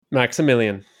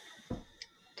Maximilian.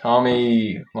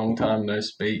 Tommy, long time no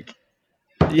speak.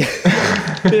 Yeah.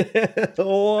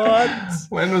 What?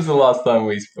 When was the last time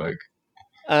we spoke?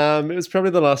 It was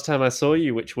probably the last time I saw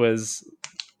you, which was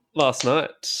last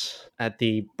night at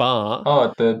the bar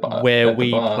Oh, where at the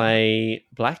we bar. play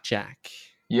blackjack.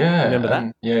 Yeah, Remember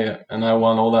that? and I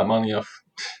won all that money off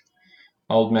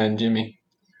old man Jimmy.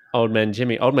 Old man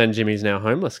Jimmy. Old man Jimmy's now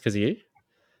homeless because of you.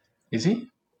 Is he?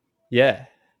 Yeah,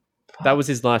 that was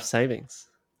his life savings.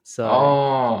 So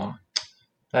Oh,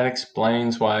 that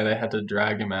explains why they had to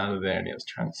drag him out of there, and he was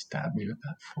trying to stab me with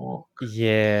that fork.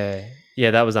 yeah,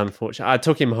 that was unfortunate. I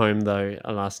took him home though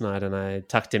last night, and I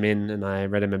tucked him in, and I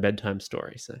read him a bedtime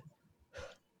story. So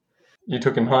You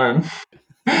took him home.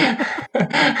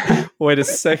 wait a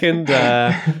second.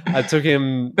 I took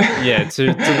him. Yeah,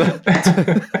 to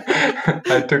the.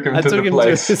 I took him I to took the him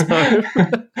place. to his home.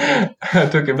 I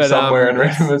took him But, somewhere and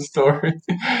read him a story.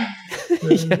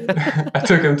 Yeah. I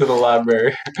took him to the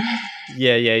library.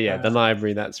 Yeah. The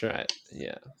library. That's right.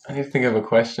 Yeah. I need to think of a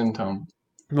question, Tom.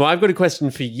 Well, I've got a question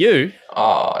for you.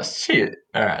 Oh, shit.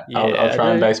 All right. Yeah, I'll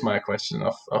try and no- base my question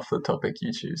off the topic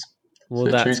you choose. Well,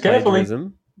 So that's choose carefully.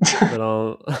 plagiarism, but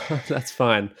I'll. That's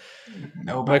fine. My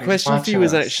Nobody's question for you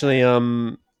is watching us. actually,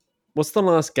 what's the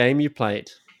last game you played?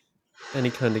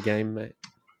 Any kind of game, mate.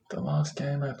 The last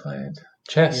game I played.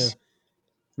 Chess.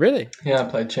 Really? Yeah, I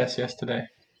played chess yesterday.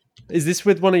 Is this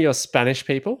with one of your Spanish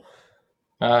people?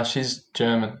 She's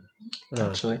German, Oh.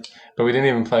 actually. But we didn't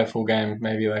even play a full game,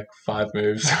 maybe like 5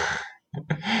 moves. But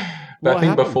What I think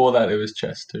happened? before that it was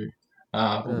chess too.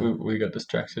 Oh. We got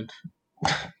distracted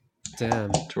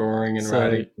Damn. drawing and So-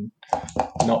 writing,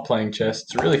 not playing chess.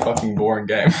 It's a really fucking boring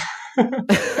game.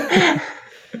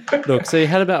 Look, so you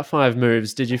had about 5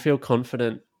 moves. Did you feel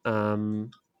confident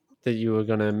that you were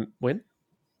going to win?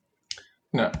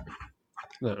 No.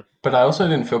 No. But I also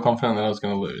didn't feel confident that I was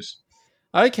going to lose.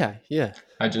 Okay, yeah.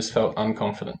 I just felt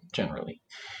unconfident generally.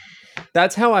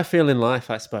 That's how I feel in life,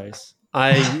 I suppose.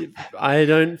 I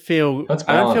don't feel That's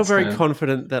I don't feel balance, very man.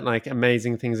 confident that like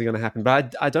amazing things are going to happen,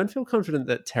 but I don't feel confident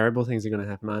that terrible things are going to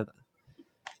happen either.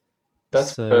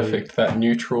 That's So- perfect, that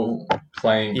neutral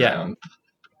playing Yeah. ground.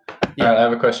 Yeah. All right, I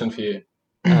have a question for you.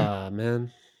 Ah,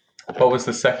 man. What was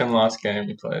the second last game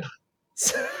you played?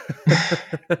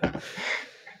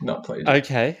 Not played.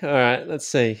 Okay, all right. Let's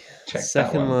see. Check that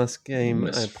Second one. last game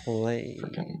Miss I played.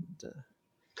 Freaking teacher.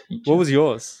 What was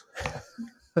yours?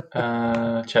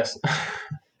 Chess.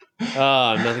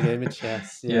 Oh, another game of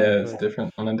chess. Yeah, it's good.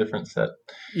 different on a different set.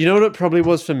 You know what it probably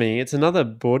was for me? It's another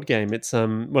board game. It's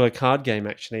well, a card game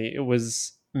actually. It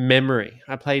was Memory.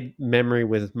 I played Memory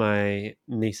with my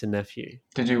niece and nephew.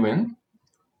 Did you win?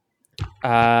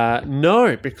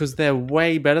 No, because they're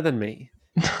way better than me.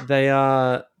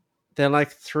 They're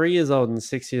like 3 years old and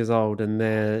 6 years old, and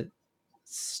they're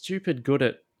stupid good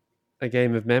at a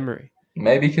game of Memory.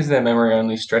 Maybe because their memory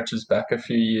only stretches back a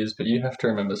few years, but you have to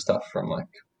remember stuff from like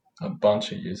a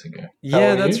bunch of years ago. How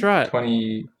Yeah, old are that's you? right.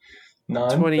 29,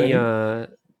 20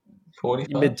 30,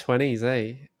 45? mid-20s,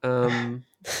 eh?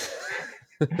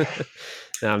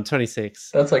 No, I'm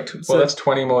 26. That's like, So- that's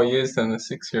 20 more years than the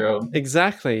 6-year-old.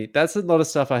 Exactly. That's a lot of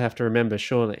stuff I have to remember,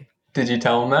 surely. Did you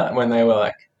tell them that when they were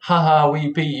like, haha,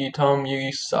 we beat you, Tom,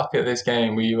 you suck at this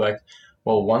game? Were you like,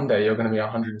 well, one day you're going to be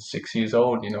 106 years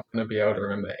old, you're not going to be able to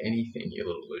remember anything, you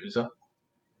little loser.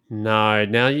 No,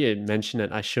 now you mention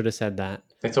it, I should have said that.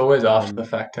 It's always after the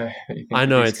fact, eh? that you think I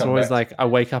know, these it's come always back. like I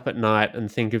wake up at night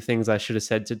and think of things I should have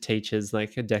said to teachers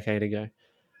like a decade ago.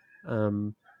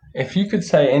 If you could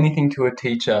say anything to a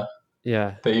teacher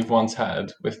Yeah. that you've once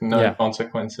had with no Yeah.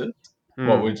 consequences, Mm.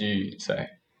 what would you say?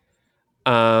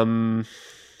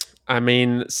 I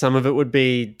mean, some of it would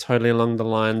be totally along the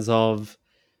lines of,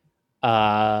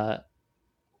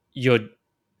 you're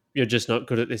just not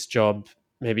good at this job.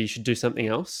 Maybe you should do something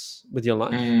else with your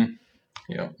life.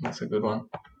 Yeah, that's a good one.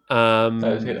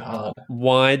 That hit hard.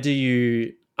 Why do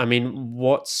you? I mean,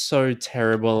 what's so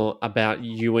terrible about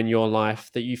you and your life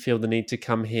that you feel the need to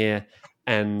come here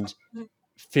and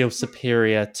feel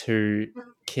superior to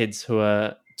kids who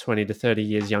are 20 to 30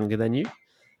 years younger than you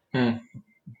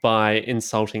by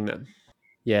insulting them?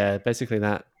 Yeah, basically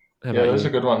that. How Yeah, about those you?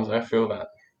 are good ones. I feel that.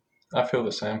 I feel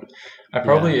the same. I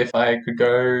probably, if I could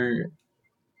go,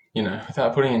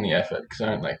 without putting in the effort, because I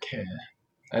don't like care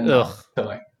enough to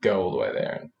like go all the way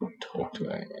there and talk to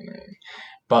anyone.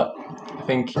 But I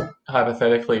think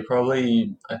hypothetically,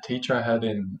 probably a teacher I had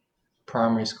in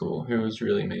primary school who was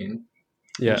really mean.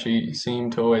 Yeah. And she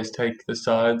seemed to always take the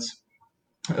sides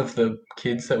of the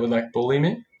kids that would like bully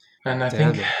me. And I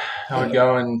Damn think it. I would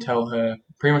go and tell her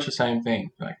pretty much the same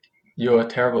thing. Like, you're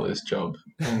terrible at this job.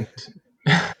 And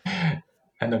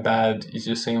and you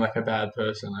just seem like a bad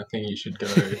person, I think you should go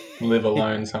live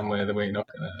alone somewhere where you're not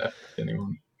going to affect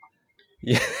anyone.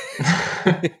 Yeah.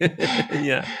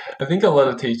 Yeah. I think a lot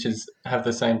of teachers have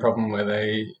the same problem where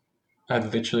they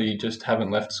literally just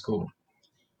haven't left school.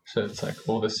 So it's like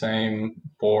all the same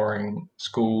boring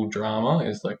school drama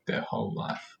is like their whole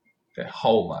life. Their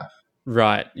whole life.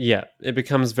 Right. Yeah. It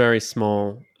becomes very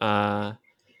small,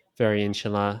 very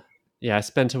insular. Yeah, I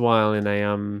spent a while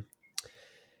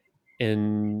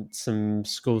in some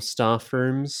school staff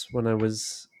rooms when I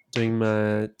was doing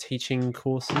my teaching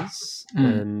courses,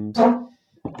 and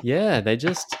yeah,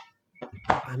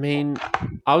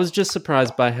 I was just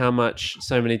surprised by how much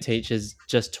so many teachers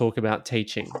just talk about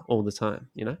teaching all the time.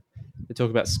 They talk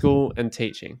about school and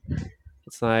teaching.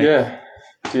 It's like, yeah.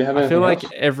 Do you have I feel like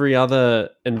else? every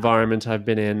other environment I've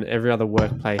been in, every other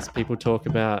workplace, people talk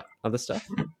about other stuff.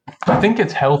 I think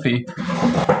it's healthy.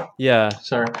 Yeah.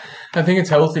 Sorry. I think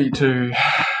it's healthy to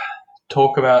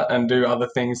talk about and do other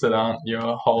things that aren't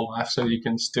your whole life, so you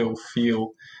can still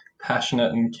feel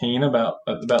passionate and keen about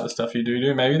the stuff you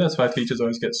do. Maybe that's why teachers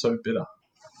always get so bitter.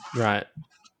 Right.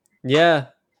 Yeah.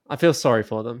 I feel sorry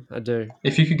for them. I do.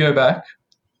 If you could go back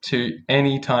to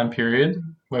any time period,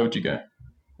 where would you go?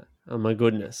 Oh my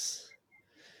goodness.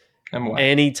 And why?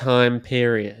 Any time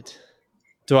period.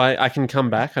 I can come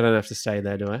back? I don't have to stay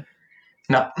there, do I?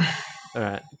 No. All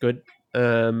right. Good.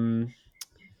 I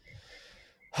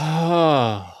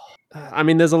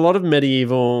mean, there's a lot of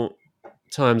medieval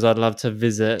times I'd love to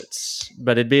visit,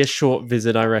 but it'd be a short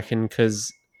visit, I reckon,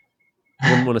 because I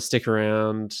wouldn't want to stick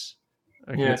around.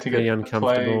 I reckon it's pretty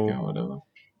uncomfortable. Plague or whatever.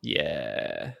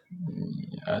 Yeah.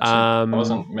 I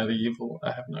wasn't medieval.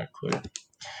 I have no clue.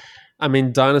 I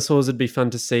mean, dinosaurs would be fun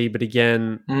to see, but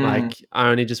again, like, I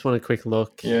only just want a quick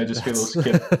look. Yeah, just be a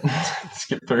little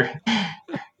skip through.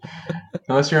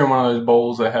 Unless you're in one of those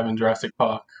bowls they have in Jurassic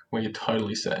Park, where you're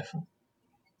totally safe.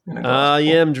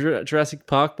 Yeah, Jurassic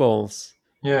Park balls.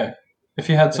 Yeah. If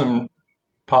you had some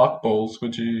park balls,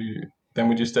 would you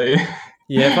stay?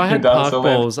 Yeah, if I had park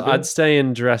balls, I'd stay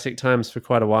in Jurassic times for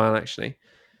quite a while, actually.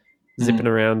 Zipping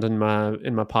around in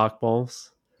my park balls.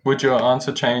 Would your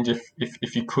answer change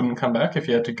if you couldn't come back, if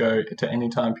you had to go to any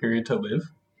time period to live?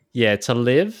 Yeah, to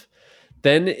live.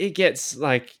 Then it gets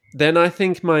like, then I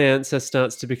think my answer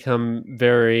starts to become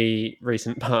very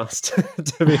recent past,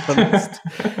 to be honest.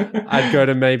 I'd go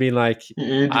to maybe like...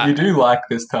 You do like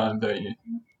this time, don't you?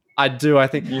 I do, I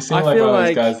think. You seem like one of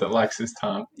those guys that likes this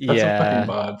time. That's a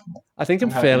fucking vibe. I think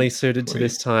I'm fairly suited to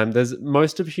this time. There's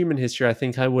most of human history, I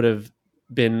think I would have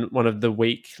been one of the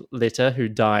weak litter who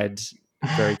died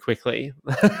very quickly.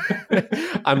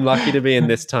 I'm lucky to be in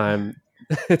this time.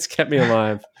 It's kept me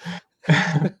alive.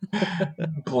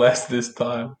 Bless this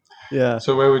time. Yeah.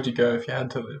 So where would you go if you had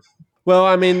to live? Well,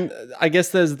 I mean, I guess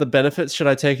there's the benefits. Should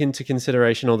I take into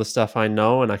consideration all the stuff I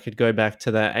know, and I could go back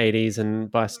to the 80s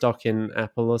and buy stock in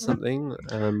Apple or something?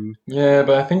 Yeah,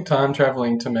 but I think time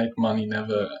traveling to make money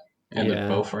never ended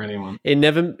well for anyone. It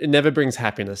never brings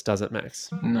happiness, does it, Max?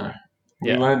 No.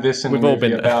 Yeah. We learned this in the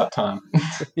movie about time.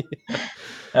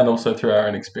 And also through our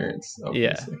own experience,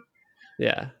 obviously.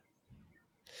 Yeah.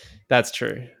 That's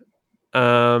true.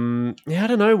 I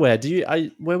don't know where.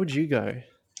 Where would you go?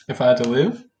 If I had to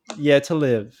live? Yeah, to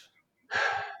live.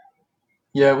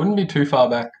 Yeah, it wouldn't be too far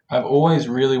back. I've always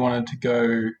really wanted to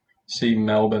go see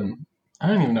Melbourne. I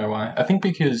don't even know why. I think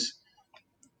because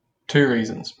 2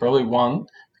 reasons. Probably one,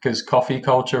 because coffee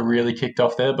culture really kicked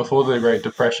off there before the Great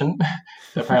Depression.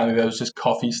 Apparently there was just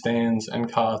coffee stands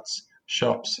and carts,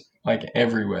 shops, like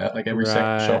everywhere. Like every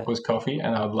second shop was coffee,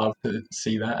 and I'd love to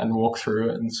see that and walk through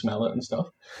it and smell it and stuff.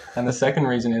 And the second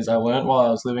reason is I learned while I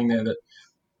was living there that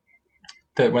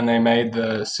when they made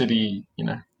the city,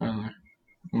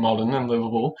 modern and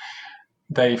livable,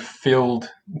 they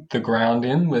filled the ground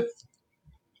in with,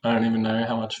 I don't even know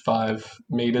how much, 5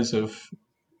 meters of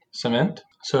cement.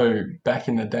 So back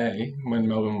in the day when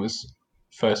Melbourne was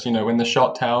first, when the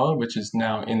Shot Tower, which is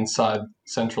now inside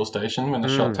Central Station, when the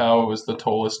Shot Tower was the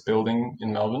tallest building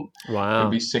in Melbourne. Wow.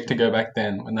 It'd be sick to go back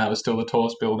then when that was still the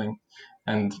tallest building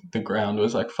and the ground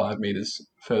was like 5 meters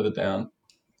further down,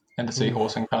 and to see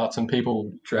horse and carts and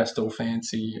people dressed all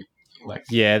fancy.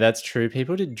 Yeah, that's true.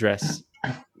 People did dress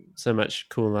so much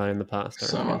cooler in the past.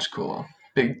 So much cooler.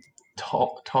 Big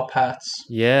top hats.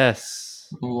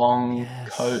 Yes. Long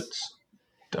coats.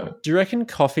 Dope. Do you reckon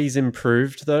coffee's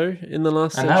improved though in the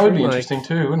last century? And that would be interesting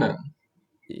too, wouldn't it?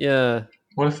 Yeah.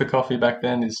 What if the coffee back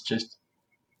then is just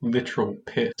literal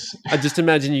piss? I just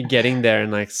imagine you getting there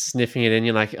and like sniffing it in.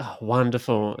 You're like, oh,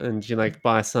 wonderful. And you like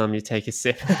buy some, you take a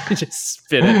sip, you just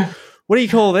spit it. What do you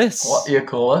call this? What do you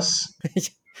call us?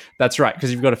 That's right,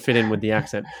 because you've got to fit in with the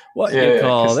accent. What Yeah, you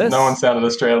call 'cause this? no one sounded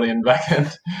Australian back then,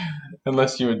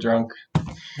 unless you were drunk.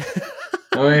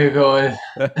 There you go.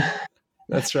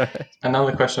 That's right.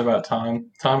 Another question about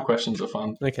time. Time questions are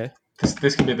fun. Okay.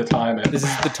 This can be the time episode. This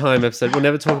is the time episode. We'll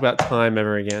never talk about time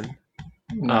ever again.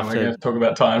 No, we're going to talk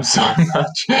about time so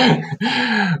much.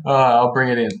 I'll bring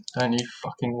it in. Don't you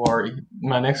fucking worry.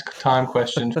 My next time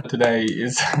question for today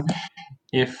is,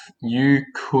 if you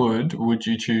could, would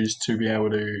you choose to be able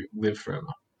to live forever?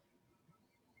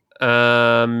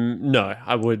 No,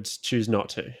 I would choose not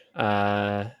to.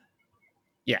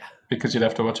 Yeah. Because you'd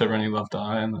have to watch everyone you love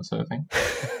die and that sort of thing.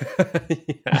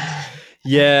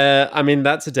 Yeah, I mean,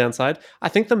 that's a downside. I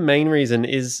think the main reason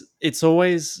is it's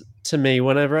always, to me,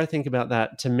 whenever I think about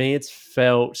that, to me, it's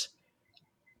felt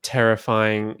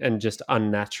terrifying and just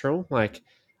unnatural. Like,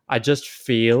 I just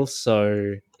feel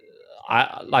so...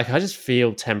 I just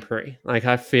feel temporary. Like,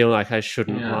 I feel like I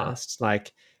shouldn't last.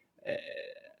 Like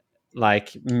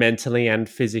mentally and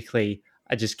physically,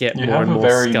 I just get more and more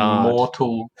scarred. You have a very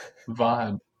mortal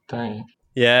vibe, don't you?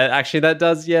 Yeah, actually, that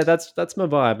does. Yeah, that's my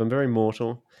vibe. I'm very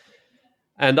mortal.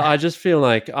 And I just feel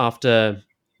like after,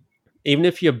 even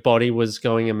if your body was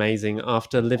going amazing,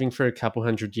 after living for a couple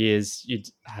hundred years, you'd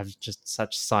have just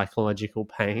such psychological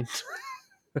pain.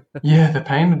 Yeah, the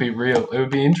pain would be real. It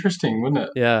would be interesting, wouldn't it?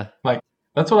 Yeah. Like,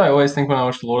 that's what I always think when I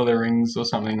watch Lord of the Rings or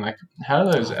something. Like, how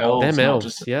do those elves not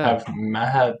just have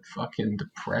mad fucking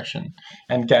depression?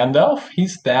 And Gandalf,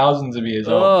 he's thousands of years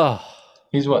old.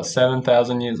 He's what,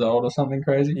 7,000 years old or something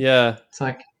crazy? Yeah. It's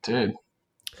like, dude.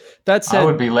 That's I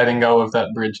would be letting go of that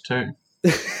bridge too.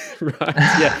 Right,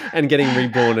 yeah, and getting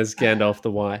reborn as Gandalf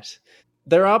the White.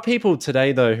 There are people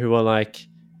today, though, who are like,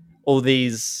 all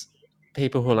these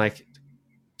people who are like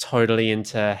totally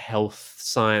into health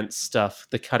science stuff,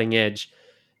 the cutting edge.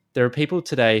 There are people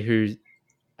today who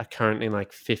are currently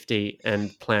like 50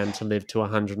 and plan to live to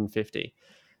 150.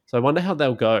 So I wonder how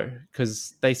they'll go,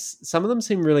 because some of them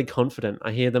seem really confident.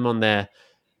 I hear them on their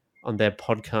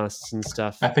podcasts and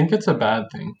stuff. I think it's a bad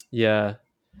thing. Yeah.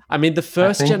 I mean, the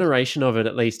first generation of it,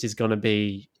 at least, is going to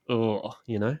be,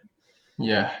 you know?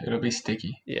 Yeah, it'll be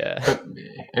sticky. Yeah. But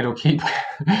it'll keep...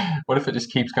 What if it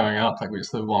just keeps going up? Like, we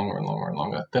just live longer and longer and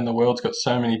longer. Then the world's got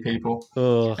so many people.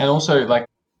 Ugh. And also, like,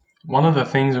 one of the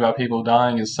things about people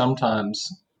dying is sometimes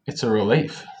it's a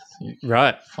relief.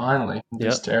 Right. Finally,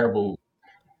 this terrible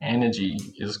energy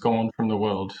is gone from the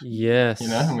world. Yes. You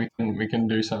know, and we can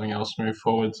do something else, move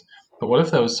forwards. But what if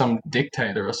there was some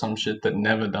dictator or some shit that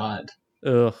never died?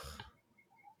 Ugh.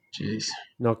 Jeez.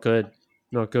 Not good.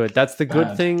 Not good. That's the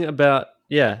good thing about,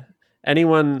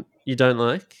 anyone you don't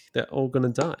like, they're all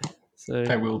going to die. So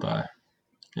they will die.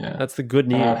 Yeah. That's the good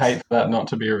news. And I'd hate for that not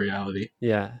to be a reality.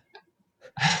 Yeah.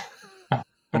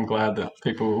 I'm glad that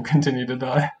people will continue to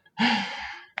die.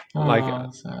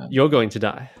 You're going to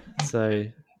die. So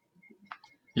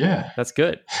yeah. That's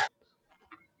good.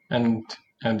 And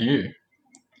you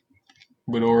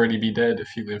would already be dead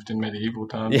if you lived in medieval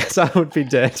times. Yes, I would be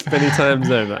dead many times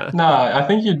over. No, I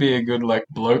think you'd be a good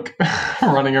bloke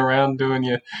running around doing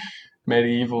your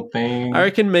medieval thing. I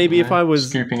reckon maybe if I was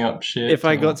scooping up shit. If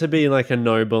I got to be like a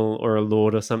noble or a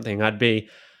lord or something, I'd be,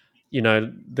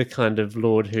 the kind of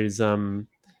lord who's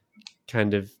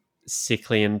kind of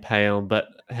sickly and pale, but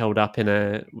held up in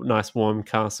a nice warm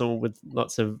castle with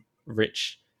lots of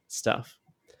rich stuff.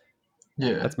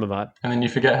 Yeah. That's my vibe. And then you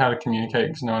forget how to communicate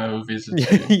because no one ever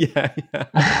visits you.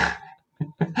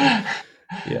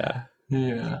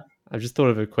 Yeah. I've just thought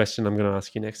of a question I'm going to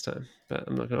ask you next time, but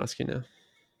I'm not going to ask you now.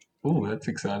 Oh, that's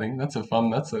exciting. That's a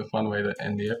fun way to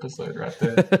end the episode right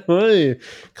there.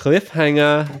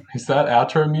 Cliffhanger. Is that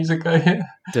outro music I hear?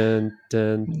 Dun,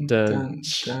 dun, dun.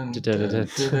 Dun, dun, dun, dun,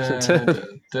 dun,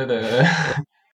 dun, dun, dun.